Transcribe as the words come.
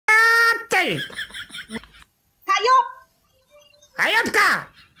Hey! Hayop! Hayop ka!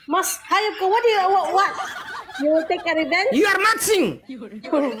 Mas, hayop ka. What do you, what? You will take a revenge? You are matching!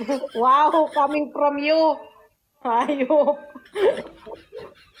 Wow, coming from you. Hayop.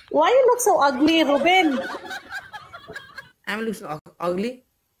 Why you look so ugly, Rooben? I'm looking ugly?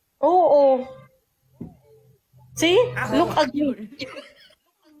 Oh. See? Look ugly.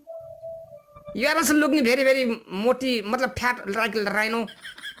 You are also looking very, very moti, matlab fat like rhino.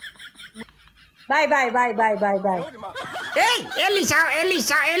 Bye. Hey, Elisa!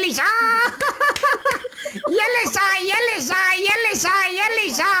 Yelisa!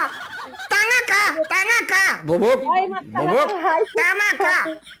 Tanga ka! Bubuk!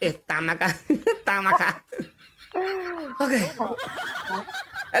 Tamaka. Okay.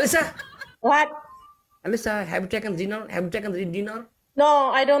 Elisa! What? Elisa, have you taken dinner?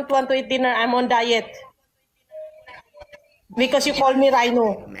 No, I don't want to eat dinner. I'm on diet. Because you call me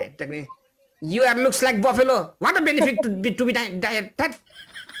Rhino. You are looks like buffalo. What a benefit to be diet.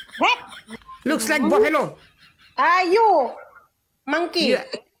 What? Looks like buffalo. You monkey.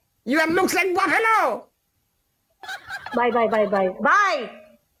 You are looks like buffalo. Bye.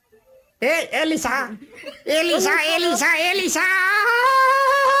 Hey, Elisa.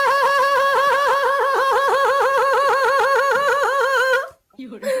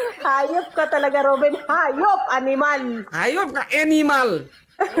 Hayop ka talaga, Rooben. Hayop, animal. Hayop ka, animal.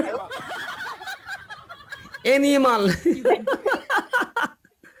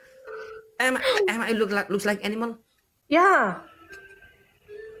 Am I looks like animal? Yeah.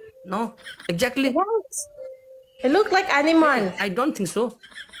 No, exactly. Yes. I look like animal. I don't think so.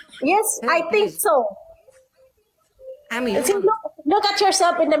 Yes, I think so. I mean, See, look at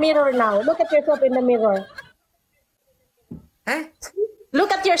yourself in the mirror now. Look at yourself in the mirror. Huh?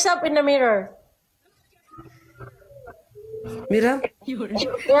 Look at yourself in the mirror. Mirror?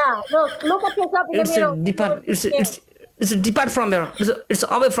 Yeah, look at yourself in the mirror. It's depart from here. It's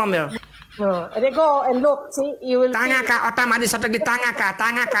away from here. And then go and look. See, you will. Tanga ka, otomatis di tanga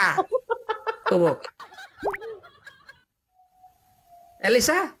ka. Tubo.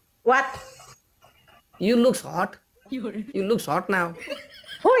 Elisa? What? You looks hot. You looks hot now.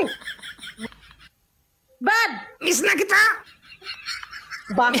 Hoy! Bad! Miss na kita!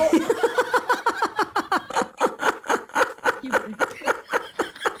 Baho.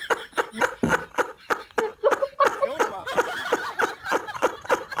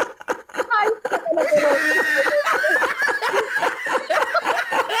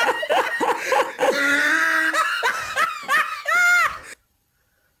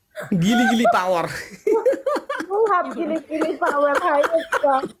 Gili-gili power. You have gili-gili power. Hayop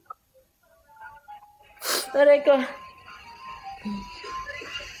ka. Taray ko.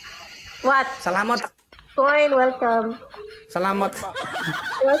 What? Selamat. Fine, welcome. Selamat.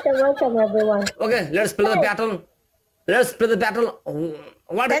 Welcome everyone. Okay, let's play the battle.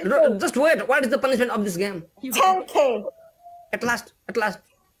 Just wait. What is the punishment of this game? 10K. At last.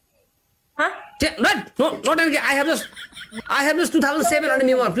 Huh? Not again. I have just 2007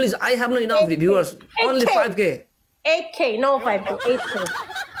 more. Please, I have no enough viewers. Only 5K. 8K, no 5K, 8K.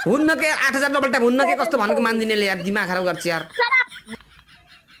 हुन्न के 8000 double time हुन्न के कस्तो भनेको मान्दिनेले यार दिमाग खराब गर्छ यार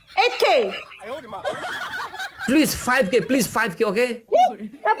 8K. Please 5K, okay?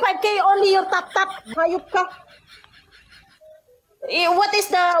 5K only your tap. Hayop ka.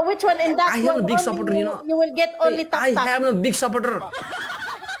 Which one in that I have a big supporter, you know. You will get only tap. I have a big supporter.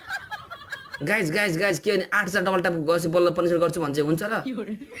 Guys, के अनि 8000 double time गर्छु बल्ल punishment गर्छु भन्छ हुन्छ र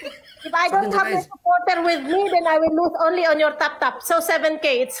If I don't have a supporter with me, then I will lose only on your tap. So 7K,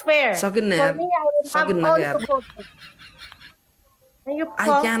 it's fair. सकिन्न For यार me, I will सकिन्न have all यार supporters. I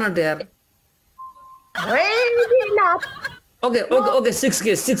cannot यार Maybe not. Okay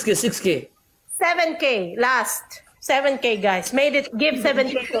 6K 7K last. 7K guys. Give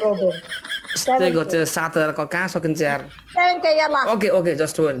 7K to Rooben. त्यही गर्छ 7000 को कहाँ सकिन्छ यार 7K या last. Okay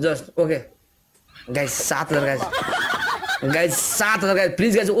just okay guys 7000 guys 7000 guys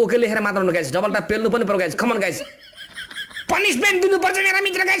please guys okay लेखेर मात्र हुनु guys डबल टाप पेल्नु पनि पर्यो guys come on guys punishment दिनु पर्छ मेरा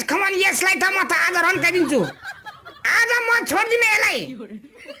मित्र guys come on यसलाई त म त आज रन्काइदिन्छु आज म छोड्दिन यसलाई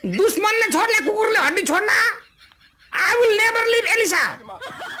दुश्मनले छोड्ला कुकुरले हड्डी छोड्ला I will never leave Elisa.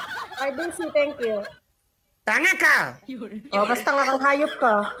 I do see, thank you. Tanga ka. Oh, basta nga kang hayop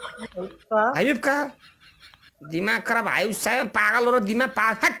ka. Hayop ka. Dimaग खराब आयु साय पागल हो दिमाग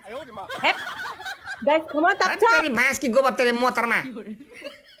पागल हेप गाइस come on tap तेरी भैंस की गोबर तेरे मोहतरमा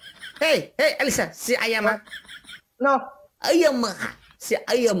hey Elisa si ayama no ayama si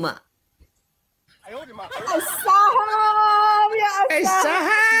ayama Saham ya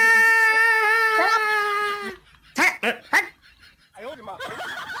Saham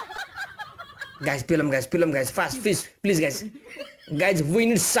Guys, film guys, fast, please guys. Guys, we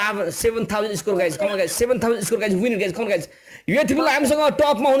need 7,000 score guys. Come on guys, 7,000 score guys. We need guys. Come on guys. You have to be like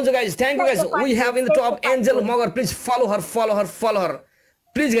top guys. Thank you guys. We have in the top Angel Mogar. Please follow her.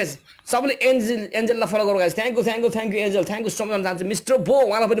 Please guys. Somebody Angel la follow guys. Thank you Angel. Thank you so much. Mr. Bo,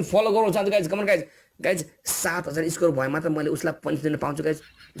 wala पनि follow guys. Come on guys. Guys, 7,000 score भए मात्र मैले उसलाई पञ्च दिन पाउँछु guys.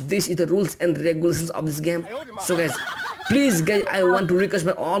 This is the rules and regulations of this game. So guys, please guys, I want to request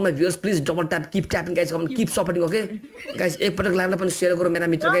by all my viewers, please double tap, keep tapping guys, come on, keep supporting, okay? Guys, एक पटक लाइभलाई पनि share गरौ मेरा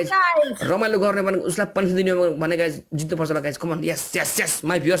मित्र guys. रमाइलो गर्ने भने उसलाई पञ्च दिने भने guys जित्नु पर्छ ल guys. Come on, yes,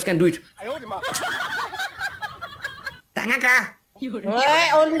 my viewers can do it. Tangaka.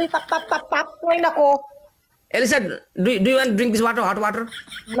 Only tap. Wait ako. Elisa, do you want to drink this water, hot water?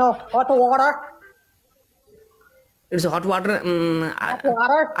 No, hot water. It's hot water. Hot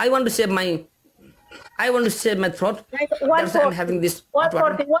water. I want to save my throat. That's why I'm having this hot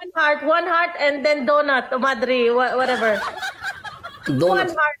water. One heart, and then donut, madri, whatever. Donut. One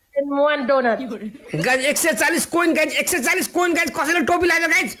heart and one donut. Guys, 140 coin guys. कसैले टोपी लगायो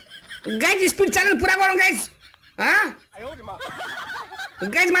guys. Guys, speed channel पुरा गरौँ guys. Huh?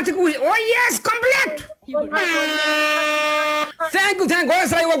 Guys, oh yes, complete. Thank you,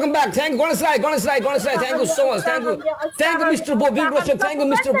 Gones Rai, welcome back. Thank you, Gones Rai. Thank you so much. Thank you, Mr. Bo. Big respect. Thank you,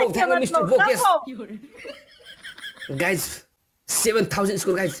 Mr. Bo. Yes. Guys, 7,000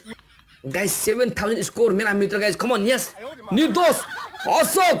 score, guys. Guys, 7,000 score, mera mitra, guys. Come on, yes. Nirdos.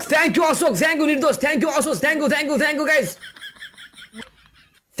 Ashok. Thank you, Ashok. Thank you, Nirdos. Thank you, Ashok. Thank you, guys.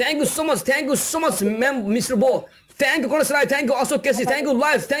 Thank you so much, Mr. Bo. Thank you, Konasrai. Thank you, Ashok Kesi. Thank you,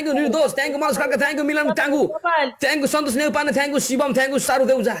 Live. Thank you, Nirdos. Thank you, Manas Kaka. Thank you, Milan Tangu. Thank you, Santos Neupana. Thank you, Shivam. Thank you, Saru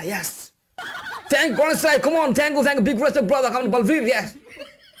Deuza. Yes. Thank you, Konasrai. Come on. Thank you, big respect, brother. Come on, Balvir. Yes.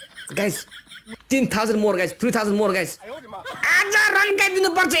 Guys, 10,000 more, guys. 3,000 more, guys. Aja run guys in the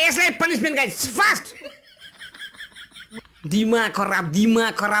bunch of punishment, guys. Fast. Dima korap,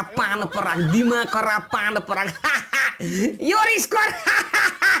 pan perang. Yori score.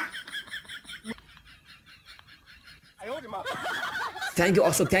 Thank you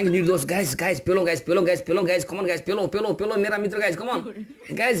also, thank you those guys, pillow guys. Come on guys, pillow, mera mitra guys, come on.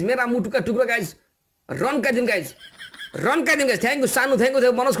 Guys, mera mutuka tukra guys. Run kadim guys. Thank you Sanu, thank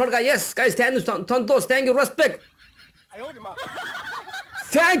you Manos Khodka. Yes, guys, thank you Santos, thank you respect.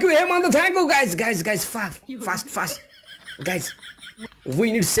 Thank you Hemant, thank you guys, fast. Guys,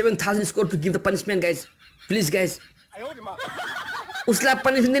 we need 7,000 score to give the punishment guys. Please guys. उसलाई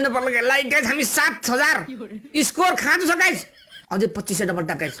punishment दिन पर्ला like guys हामी 7,000 score खाँदै छ guys अझै 25 double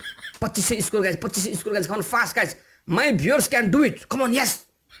tap guys 25 score guys come fast guys my viewers can do it come on yes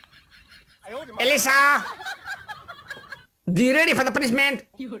Elisa be ready for the punishment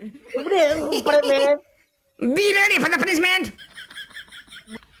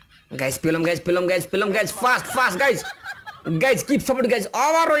guys film guys fast guys keep support guys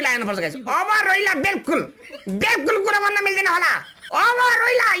over रोइला हेर्नु पर्छ guys over रोइला बिल्कुल कुरा भन्न मिल्दैन होला over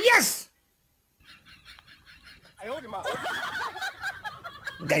रोइला yes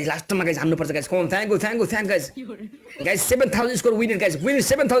guys लास्टमा guys हान्नु पर्छ guys come thank you guys 7,000 score win guys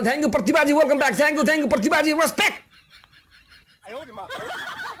 7,000 thank you प्रतिभाजी welcome back thank you प्रतिभाजी respect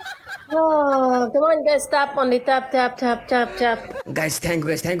Oh, come on guys, tap only tap. Guys, thank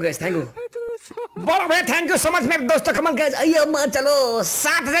you बोलो भाई थैंक यू सो मच मेरे दोस्तों come on guys आइए मां चलो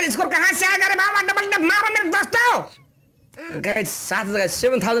 7,000 score कहां से आ गए बाबा डबल मारो मेरे दोस्तों guys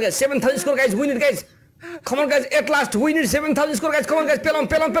 7,000 score guys win it guys come on guys at last win it 7,000 score guys come on guys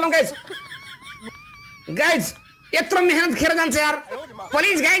Pelham guys यत्रो मेहनत खेर जान्छ यार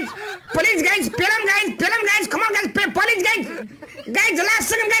please guys Pelham guys come on guys please guys last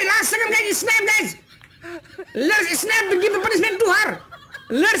second guys snap guys let's snap to give the punishment to her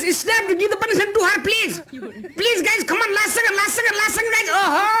Let's snap to give the punishment to her, please. Please, guys, come on, last second, guys.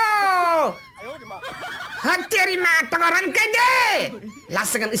 Oh, hot तेरी माँ तो run कर दे.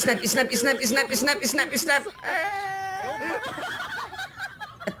 Last second, snap.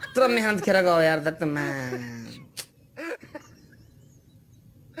 इतना मेहनत खेला गया यार तक तो मैं.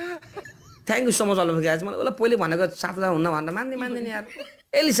 Thank you so much all of you guys. मैं बोला पहले माने को 7,000 होना मानने यार.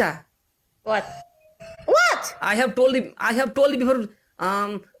 Elisa. What? I have told you before. I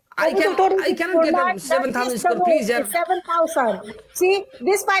cannot get 7,000 score, please, yeah. 7,000. See,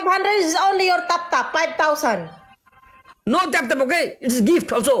 this 500 is only your tap. 5,000. No tap, okay? It's a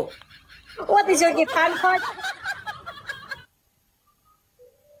gift also. What is your gift? Hand card?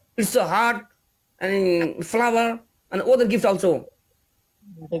 It's a heart and flower and other gift also.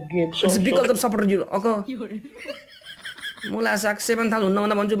 The gift. It's because of support you, okay? Mula sak 7,000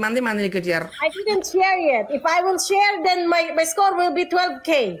 na banju mandi ke yaar. I didn't share yet. If I will share, then my score will be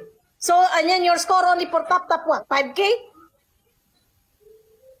 12K. So, and then your score only for tap what? 5K?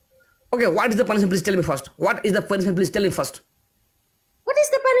 Okay, what is the punishment? Please tell me first. What is the punishment? Please tell me first. What is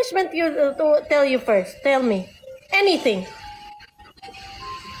the punishment you to tell you first? Tell me. Anything.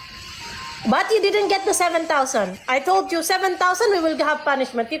 But you didn't get the 7,000. I told you 7,000 we will have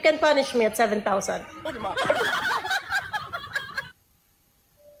punishment. You can punish me at 7,000.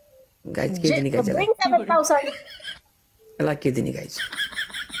 Guys, bring 7,000. guys.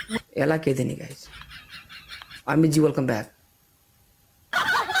 Guys. Amiji, welcome back.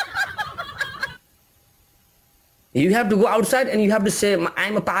 You have to go outside and you have to say,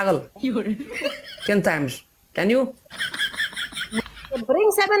 I'm a pagal. 10 times. Can you?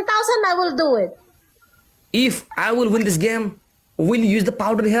 Bring 7,000, I will do it. If I will win this game, will you use the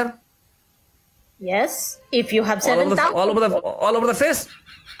powder here? Yes, if you have 7,000. All over the face?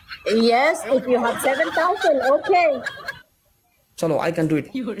 Yes, if you have 7,000, okay. Chalo, I can do it.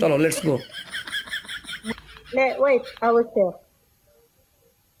 Chalo, let's go. Wait, I will share.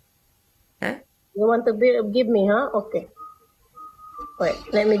 Eh? You want to give me, huh? Okay. Wait,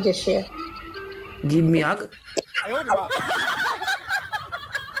 let me just share. Give me a hug.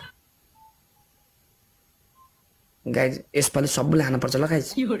 Guys, यसपालि सबैले हान्न पर्छ ल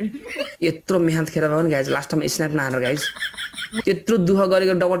guys यत्रो मेहनत खेर भयो नि guys लास्टमा स्न्याप नहानेर गाइज त्यत्रो दुःख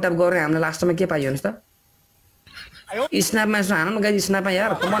गरेको डबल ट्याप गरेर हामीले लास्टमा के पाइयो नि त स्न्यापमा यसो हान न गाइज स्न्यापमा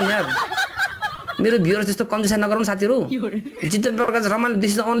यार कमन यार मेरो भ्युअर्स त्यस्तो कन्जुसाइ नगरौँ साथीहरु जितेन प्रकाश रमाइलो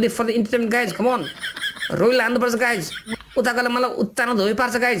this is only for the entertainment guys कमन रोइल हान्नु पर्छ गाइज उताकोले मलाई उत्तानो धोइ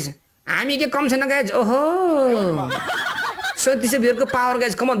पार्छ गाइज हामी के कम छैन गाइज ओहो This is your power,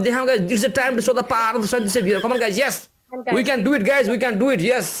 guys. Come on, guys. This is the time to show the power of this is here. Come on, guys. Yes, we can do it, guys. We can do it.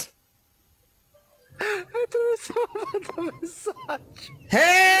 Yes.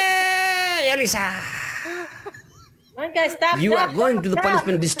 Hey, Alisa. Come on, guys. Stop. You are going to the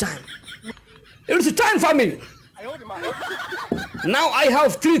punishment this time. It's time for me. Now I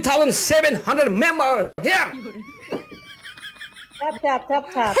have 3,700 members here. Tap.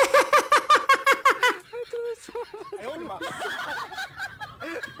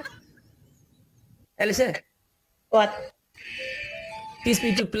 Alisa. What? Teach me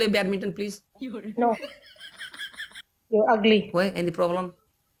to play badminton, please. No. You're ugly. Why? Any problem?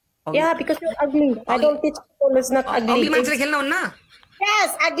 Yeah, because you're ugly. I don't teach people it's not ugly. Yes,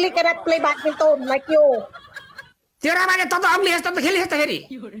 ugly cannot play badminton like you. You're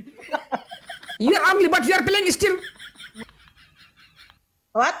ugly, but you are playing still.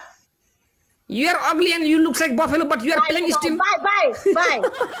 What? You are ugly and you look like buffalo, but you are playing still. Bye.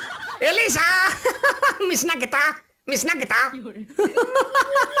 Alisa, Miss Nagita.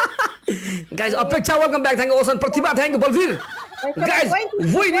 Guys, Apeksha, welcome back. Thank you, Osan Pratibha. Thank you, Balvir. Guys,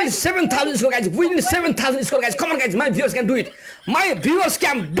 we need 7,000 score, guys. We need 7,000 score, guys. Come on, guys. My viewers can do it.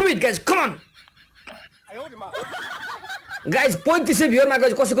 Guys. Come on. Guys, point this viewer, my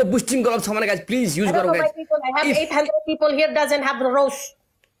guys. Because boosting girls, guys. Please use girl, guys. I have 800 people here doesn't have the rose.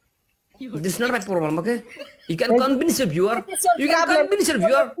 This is not my problem, okay? You can convince your viewer. You can convince your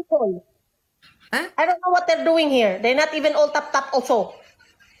viewer. Huh? I don't know what they're doing here. They're not even all tap also.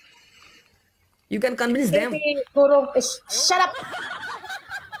 You can convince them. Shut up.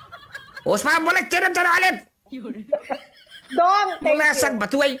 Osman boleh kirim cara Alif. Dong, thank Masak you.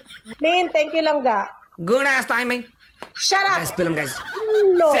 batuai. Min, thank you lang ga. Good ass timing. Shut up. Guys, film guys.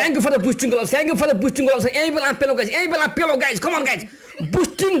 No. Thank you for the boosting goals. Thank you for the boosting goals. Able and pillow, guys. Guys. Come on, guys.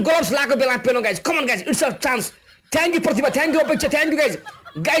 Boosting goals like a pillow, guys. Come on, guys. It's our chance. Thank you, Pratibha. Thank you, Apeksha. Thank you, guys.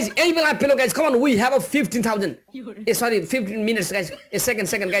 Guys, able and pillow, guys. Come on. We have a 15,000. Sorry, 15 minutes, guys. A second,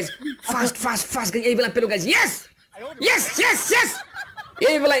 guys. Fast, guys. Able and pillow, guys. Yes.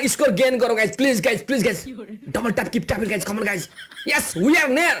 Able and score gain, go, guys. Please, guys. Double tap, keep tapping, guys. Come on, guys. Yes, we are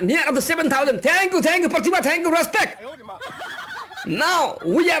near of the 7,000. Thank you, Pratibha. Thank you, respect. Now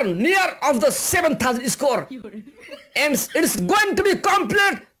we are near of the 7,000 score, and it's going to be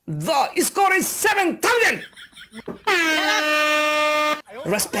complete. The score is 7,000.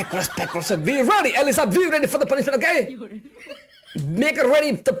 Respect. Be ready, Alisa. Be ready for the punishment, okay? Make it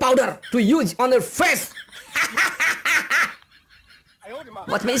ready the powder to use on your face.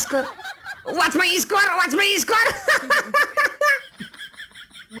 What's my score?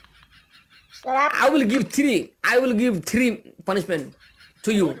 I will give three punishment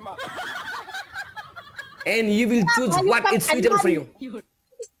to you, and you will choose what is suitable for you.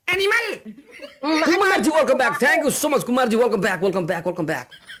 Animal. Kumarji, welcome back. Thank you so much, Kumarji. Welcome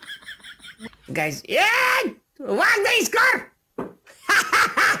back. Guys, yeah. What's the score?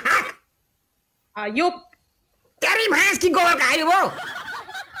 You. तेरी भैंस की गोबर खाई वो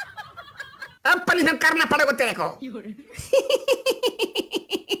अब punishment करना पड़ेगा तेरे को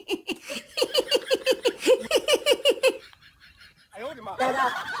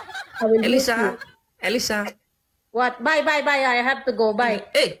I will beat Elisa, you. Elisa. What? Bye, bye, bye. I have to go. Bye.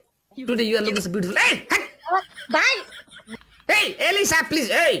 Hey, today you are looking so beautiful. Hey, hey, What? Bye. hey, Elisa, please.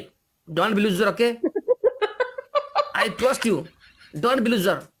 Hey, don't be loser, okay? I trust you. Don't be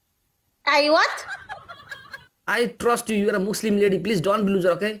loser. I what? I trust you. You are a Muslim lady. Please don't be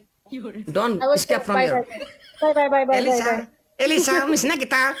loser, okay? Don't I will escape from bye, here. bye, bye, bye, bye, bye, Elisa, Elisa, Miss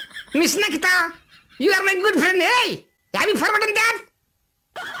Nakita, Miss Nakita, you are my good friend. Hey, have you forgotten that?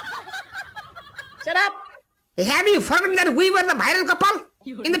 Shut up. Have you forgotten that we were the viral couple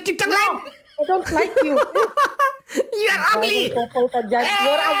in the TikTok live? I don't like you. You are ugly. You're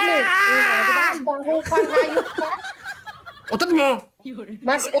ugly. Baho kang hayop ka. Utot mo.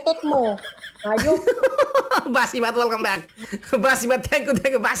 Mas utot mo. Hayop. Basibat, welcome back. Basibat, thank you,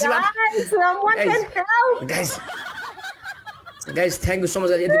 Basibat. Guys, someone can help. Guys, thank you so much.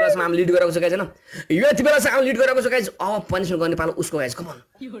 यति बेलासम्म हामी lid गरेको छ guys हैन यो यति बेलासम्म हामी lid गरेको छ guys अब punishment गर्ने पालो उसको guys come on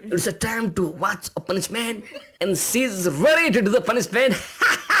it's a time to watch a punishment end she is ready to do the punishment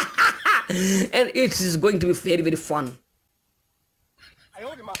and it is going to be very very fun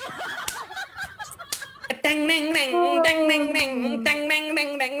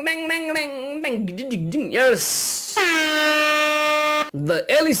Yes, the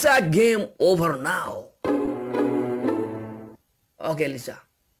Elisa game over now. Okay, Elisa.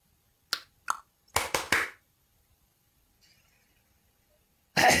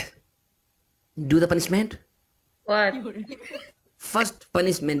 Do the punishment. What? First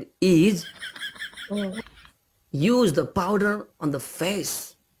punishment is use the powder on the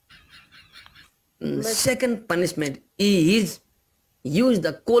face. Second punishment is use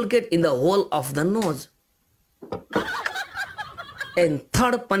the Colgate in the hole of the nose. And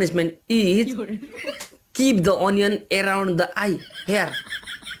third punishment is keep the onion around the eye here.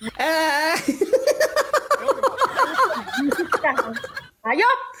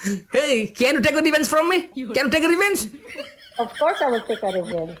 Ayop! Hey, can you take a revenge from me? Can you take a revenge? Of course I will take a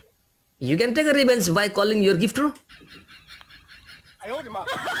revenge. You can take a revenge by calling your gifter.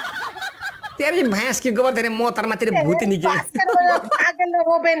 तेरे भैंस की गोबर तेरे मुंह तर में तेरे भूत निकले. Pagal na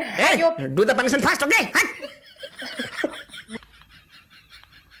Rooben. Hey, Ayop! do the punishment fast, okay?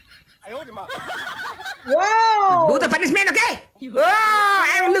 Wow! Do the punishment, okay? Oh,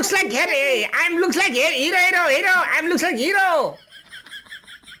 I'm looks like hero. I'm looks like hero. I'm looks like hero.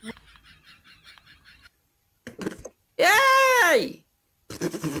 Yay!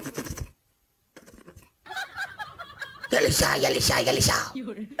 Yalisha.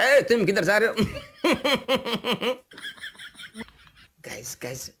 Hey, तुम किधर जा रहे हो?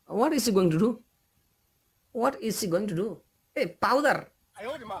 Guys, what is he going to do? What is he going to do? Hey, powder.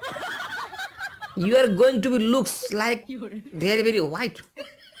 You are going to be looks like very very white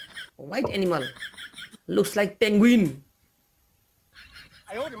animal. Looks like penguin.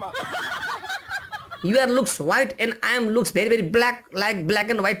 You are looks white and I am looks very very black, like black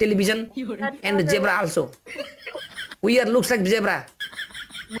and white television and zebra also. We are looks like zebra.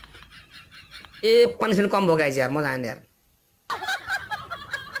 A punishment कम हो guys यार मजा आने यार.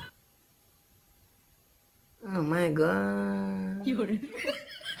 Oh my god.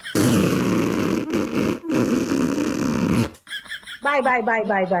 Bye.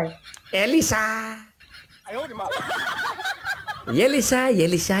 Elisa.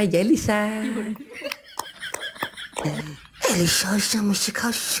 Elisa, 什么时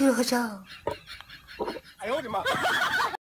候शुरू हो जाओ?